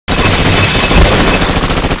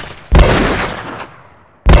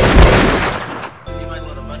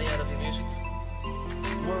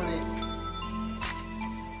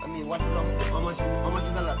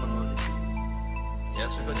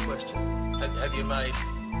Have you made,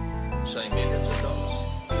 say, millions of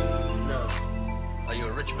dollars? No. Are you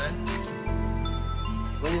a rich man?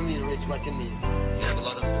 What do you mean rich? What do you mean? You have a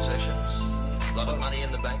lot of possessions? A lot of money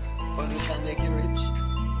in the bank? What can make you rich?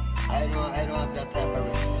 I don't have that type of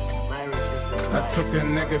richness. My richness is I took a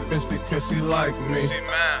nigga bitch because she like me. She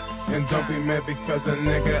mad. And don't be mad because a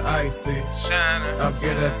nigga icy. Shining. I'll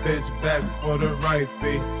get a bitch back for the right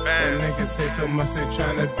fee. And niggas hate so much they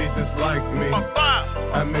tryna be just like me.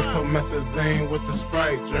 I make promethazine with the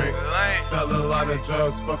Sprite drink. Sell a lot of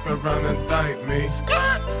drugs, fuck around and indict me.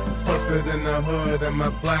 Posted in the hood in my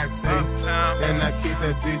black tee. Uptown. And I keep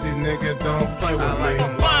that GG nigga, don't play with me.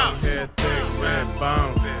 Long hair, thick, red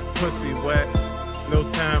bone, pussy wet. No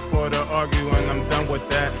time for the argue when I'm done with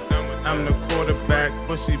that. I'm the quarterback,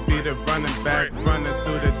 Bushy be the running back. Running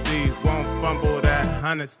through the D, won't fumble that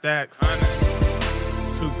 100 stacks.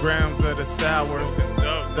 2 grams of the sour.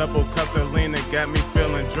 Double cup of lean that got me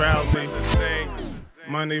feeling drowsy.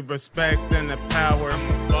 Money, respect, and the power.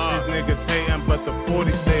 These niggas hating, but the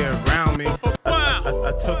 40 stay around me.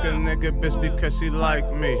 I took a nigga bitch because she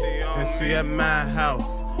like me. And she at my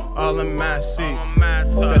house, all in my sheets.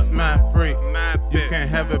 That's my freak, you can't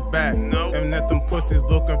have it back. And if them pussies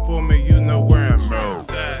looking for me, you know where I'm at.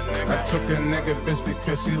 I took a nigga bitch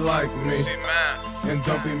because she like me. And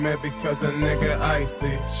don't be mad because a nigga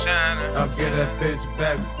icy. I'll get a bitch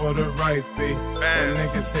back for the right fee. And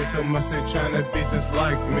niggas hate so much they tryna be just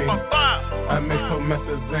like me. I make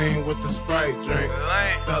promethazine with the Sprite drink.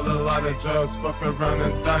 Sell a lot of drugs, fuck around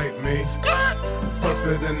and indict me.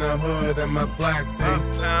 Posted in the hood in my black tee.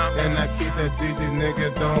 And I keep that GG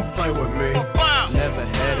nigga, don't play with me. Never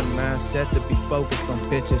had a mindset to be focused on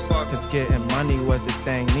bitches. Cause getting money was the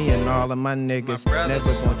thing, me and all of my niggas.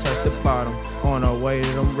 Never gonna touch the bottom, on our way to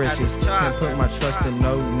them riches. Can't put my trust in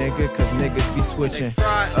no nigga, cause niggas be switching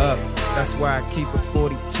up. That's why I keep a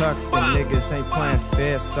 40 tucked. And niggas ain't playing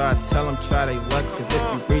fair, so I tell them try they luck. Cause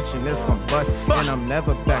if you reaching, it's gon' bust. And I'm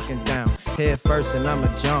never backing down. Head first and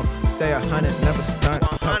I'ma jump. Stay 100, never stunt.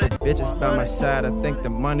 Couple bitches by my side, I think the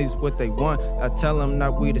money's what they want. I tell them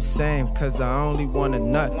not we the same, cause I only want a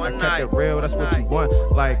nut. I kept it real, that's what you want.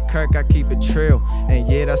 Like Kirk, I keep it trill. And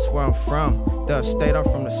yeah, that's where I'm from. The upstate, I'm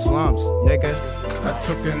from the slums, nigga. I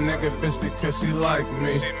took a nigga bitch because she like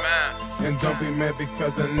me. And don't be mad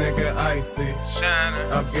because a nigga icy.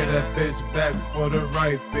 I'll get a bitch back for the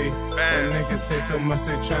right fee. And niggas hate so much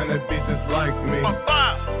they tryna be just like me.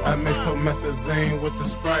 I make promethazine with the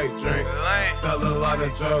Sprite drink. Sell a lot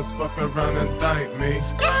of drugs, fuck around and indict me.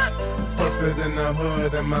 Posted in the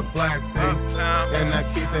hood in my black tee. And I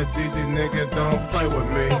keep that GG nigga, don't play with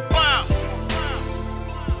me.